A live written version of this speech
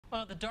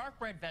Well, the dark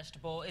red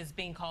vegetable is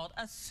being called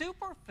a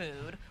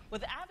superfood,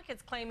 with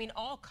advocates claiming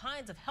all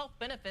kinds of health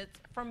benefits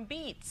from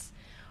beets.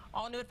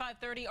 All new at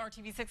 5:30,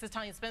 RTV6's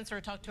Tanya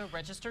Spencer talked to a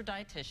registered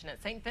dietitian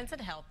at St.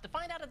 Vincent Health to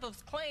find out if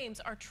those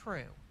claims are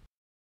true.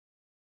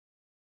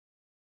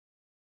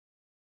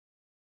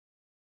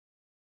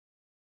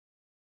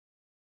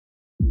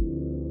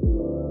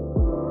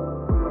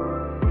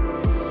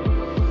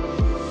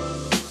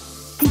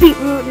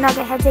 Beetroot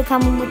Nugget heads, they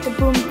coming with the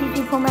boom.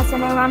 These people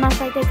messing around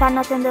us like they got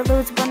nothing to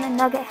lose. When the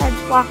Nugget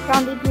heads walk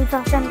around, they do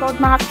toss and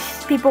gold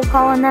mouths. People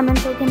calling them and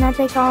thinking that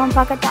they call them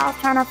pocket dolls,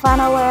 trying to find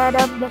a way out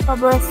of the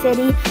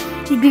publicity.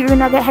 These Beetroot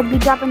Nugget heads be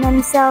dropping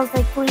themselves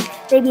like fleas.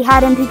 They be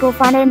hiding, people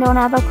find it, don't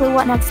have a clue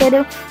what next to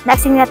do.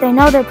 Next thing that they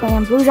know, they're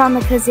playing blues on the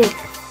kazoo.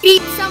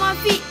 Beats on my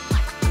feet.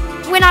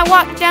 When I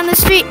walk down the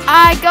street,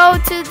 I go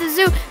to the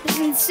zoo.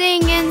 Listen,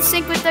 sing in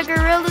sync with the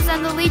gorillas,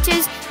 and the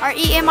leeches are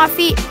eating my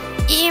feet.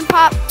 Eating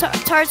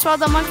pop-tarts while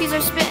the monkeys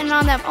are spitting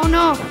on them. Oh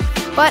no,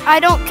 but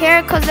I don't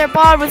care cause they're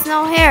bald with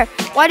no hair.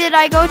 Why did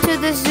I go to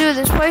this zoo?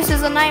 This place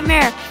is a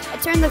nightmare. I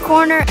turn the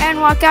corner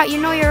and walk out.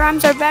 You know your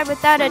rhymes are bad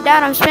without a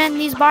doubt. I'm spitting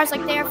these bars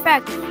like they are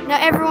fact. Now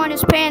everyone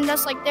is paying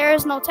us like there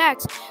is no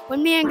tax.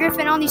 When me and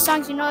Griffin on these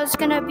songs, you know it's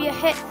gonna be a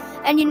hit.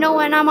 And you know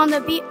when I'm on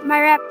the beat,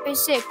 my rap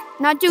is sick.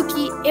 Not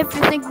dookie, if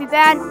you think me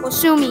bad, well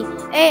sue me.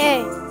 Hey,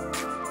 hey.